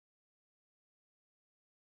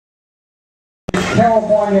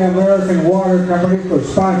California American Water Company for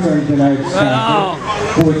sponsoring tonight's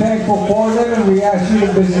concert. We're thankful for them, and we ask you to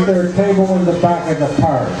visit their table in the back of the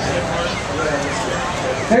park.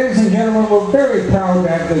 Ladies and gentlemen, we're very proud to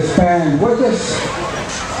have this band with us.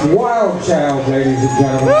 Wild Child, ladies and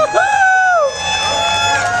gentlemen.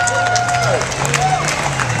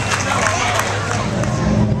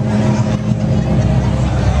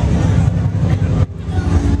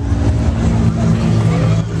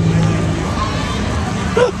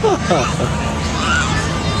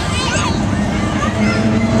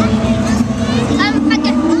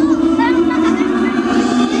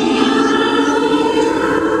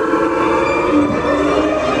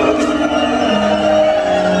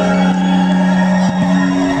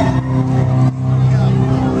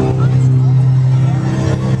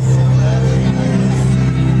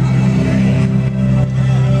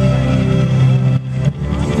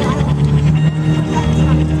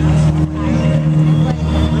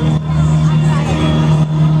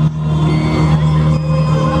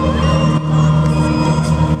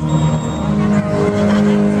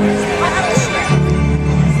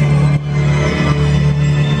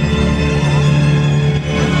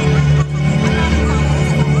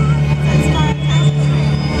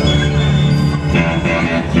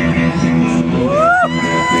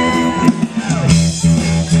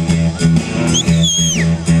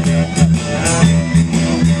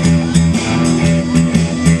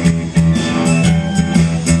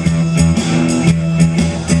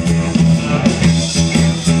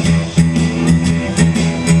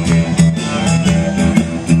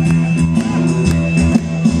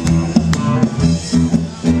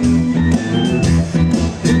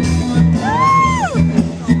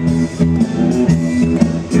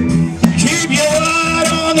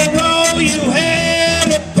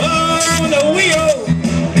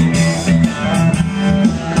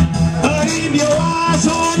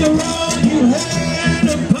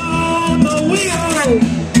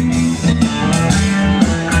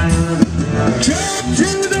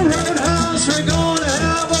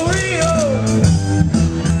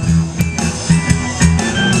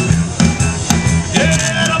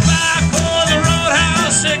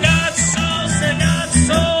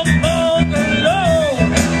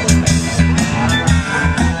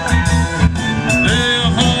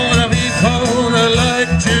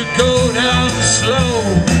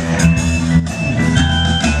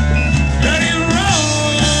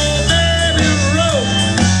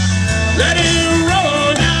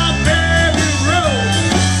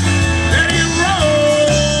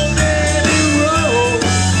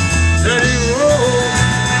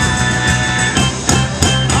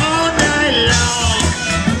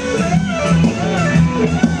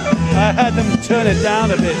 I had them turn it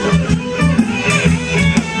down a bit.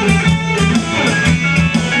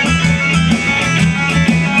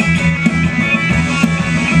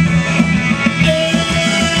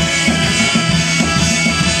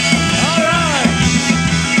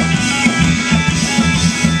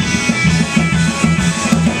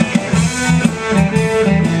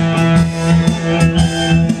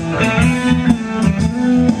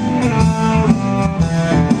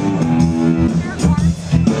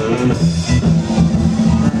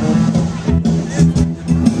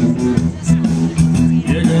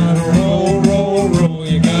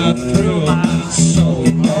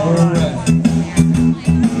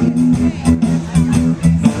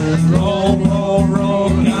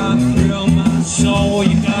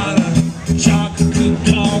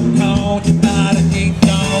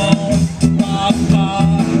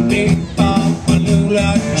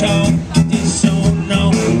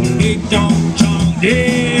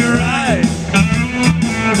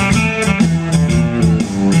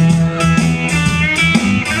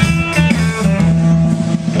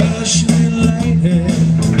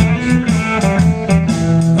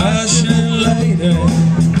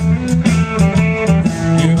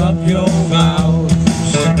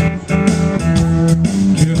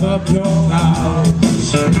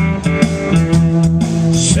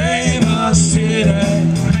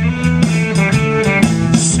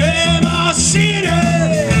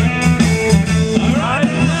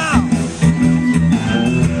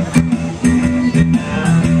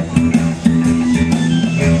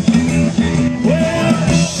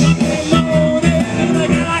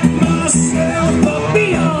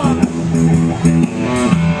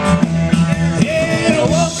 Yeah, I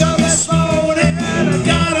woke up this morning and I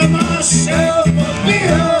got myself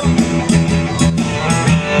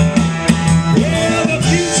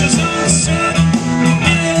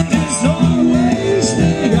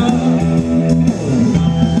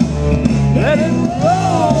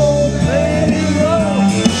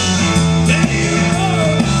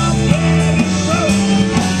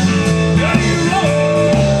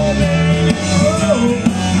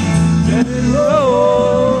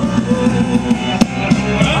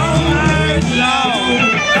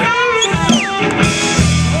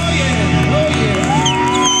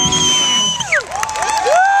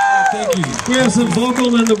some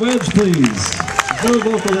vocal in the wedge, please. No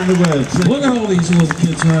vocal in the wedge. Look at all these little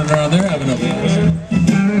kids running around. They're having a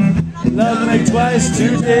blast. Love me twice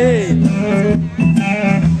today.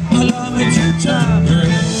 Love me 2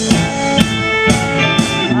 times.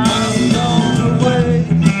 I'm gone away.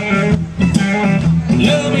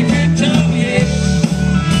 Love me 3 times, yeah.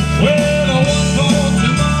 Well, one for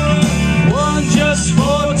tomorrow, One just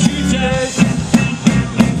for today.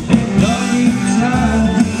 love me 2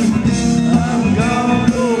 times. I'm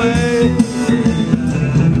gone away.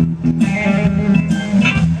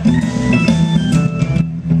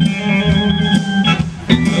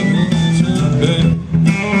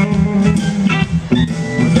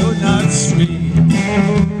 Though not sweet.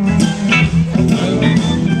 Love me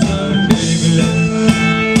 1 time, baby.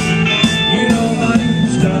 You know my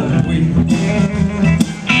name's not weak.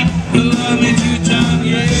 Love me 2 times,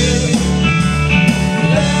 yeah.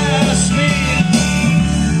 Last me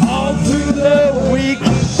All through the week.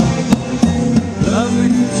 Love me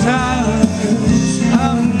times.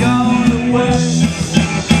 I'm gone away.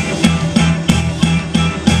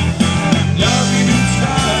 love me 2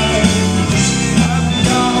 times. I'm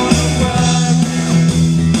gone away.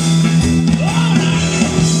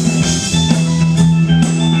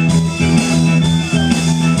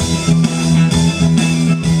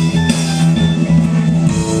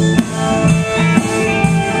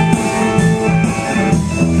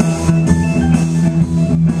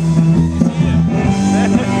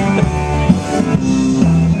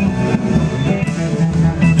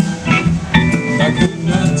 I could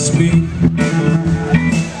not speak.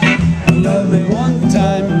 Love me one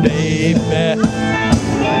time, baby.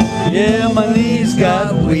 Yeah, my knees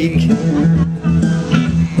got weak.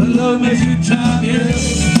 Love me 2 times,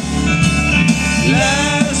 yeah.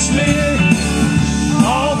 Last me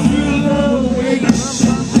all through the week.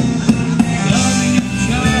 Love me 2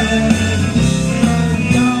 times.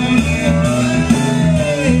 I'm gone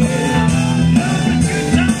away. Love me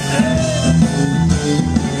 2 times.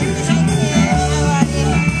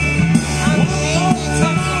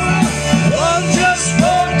 One just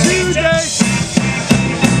for today.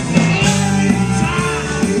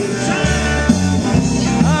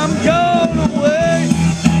 I'm gone away.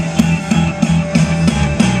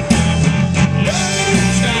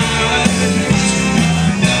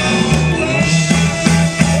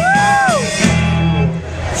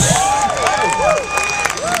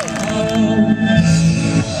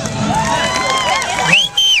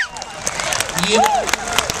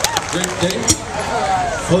 Great day.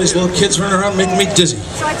 All these little kids running around making me dizzy.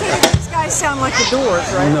 So I take it these guys sound like the Doors,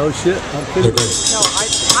 right? No shit. I'm They're kidding. great. No,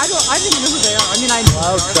 I don't even know who they are. I mean, I know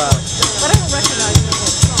Loud who they are, crowd. but I don't recognize them.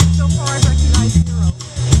 So far, I recognize zero.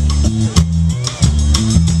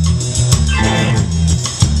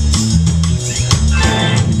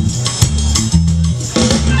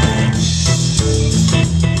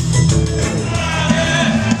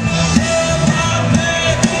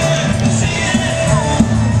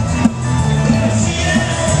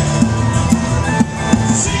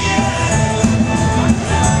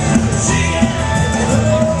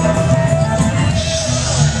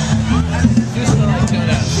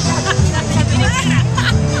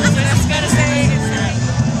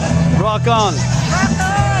 Rock on.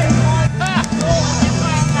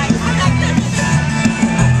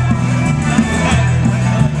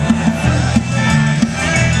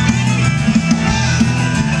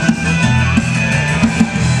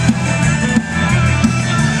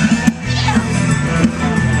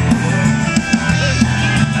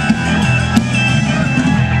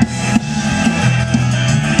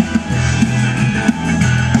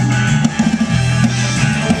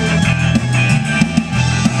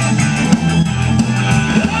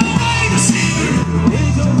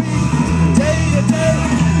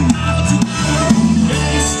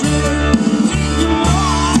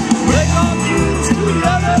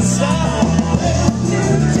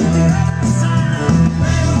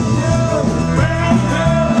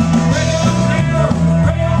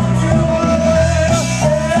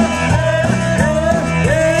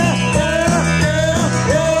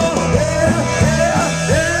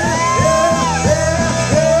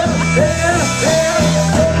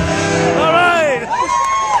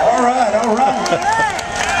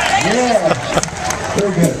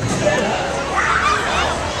 Very good.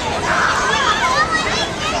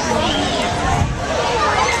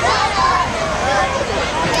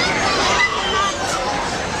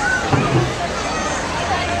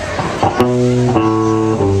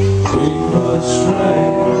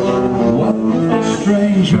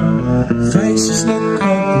 Stranger, faces look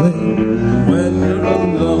ugly when you're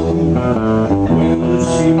alone. When you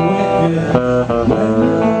seem wicked, when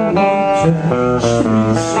you're wanted.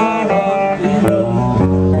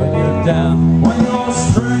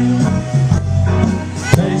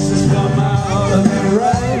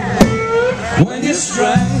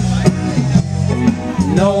 stray,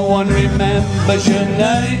 no one remembers your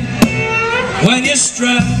name. When you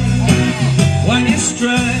stray, when you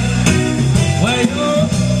stray, when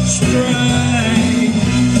you stray,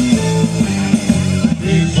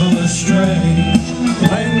 people are strange.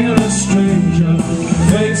 When you're a stranger,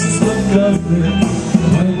 faces look lovely.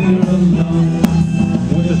 When you're alone,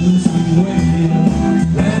 witness be waiting.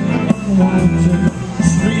 When you're unwanted,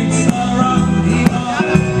 streets are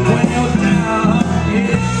uneven. When you're down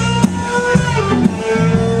here,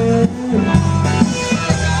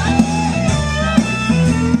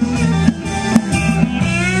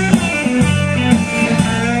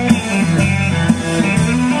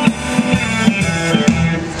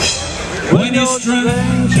 when you're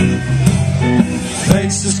strange,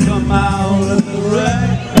 faces come out of the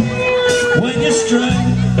rain. when you're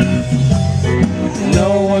strange, No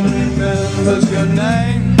one remembers your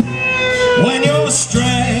name. when you're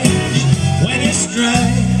strange, when you're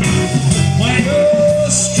strange, when you're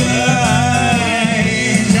strange,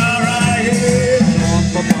 alright.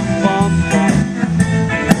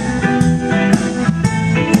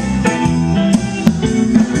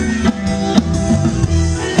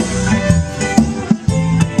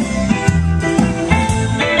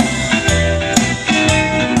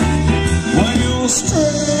 When you're strange,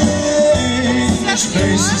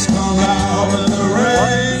 faces come out of the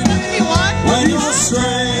rain. When you're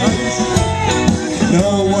strange,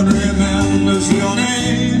 no one remembers your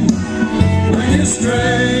name. When you're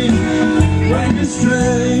strange, when you're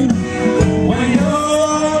strange, when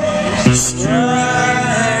you're strange.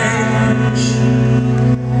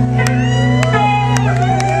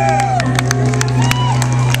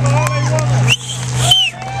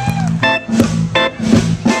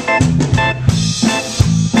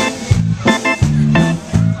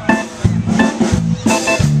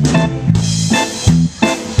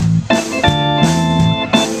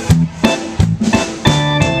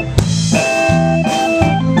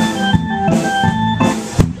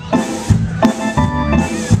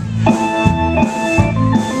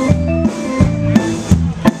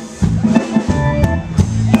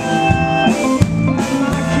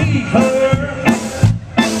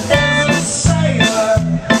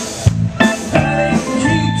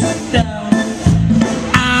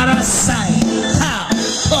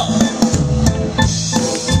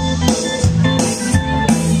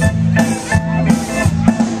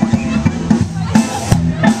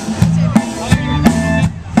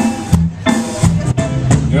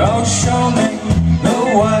 Don't show me the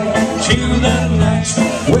way to the next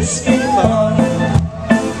whiskey bar.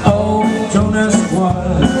 Oh, don't ask why.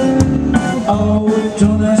 Oh,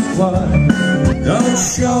 don't ask why. Don't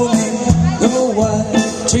show me the way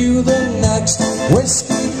to the next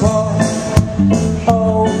whiskey bar.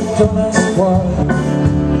 Oh, don't ask why.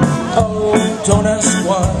 Oh, don't ask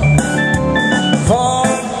why. For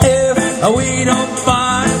if we don't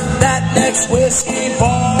find that next whiskey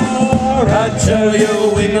bar, I tell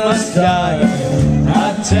you we must die.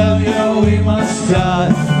 I tell you we must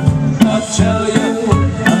die. I tell you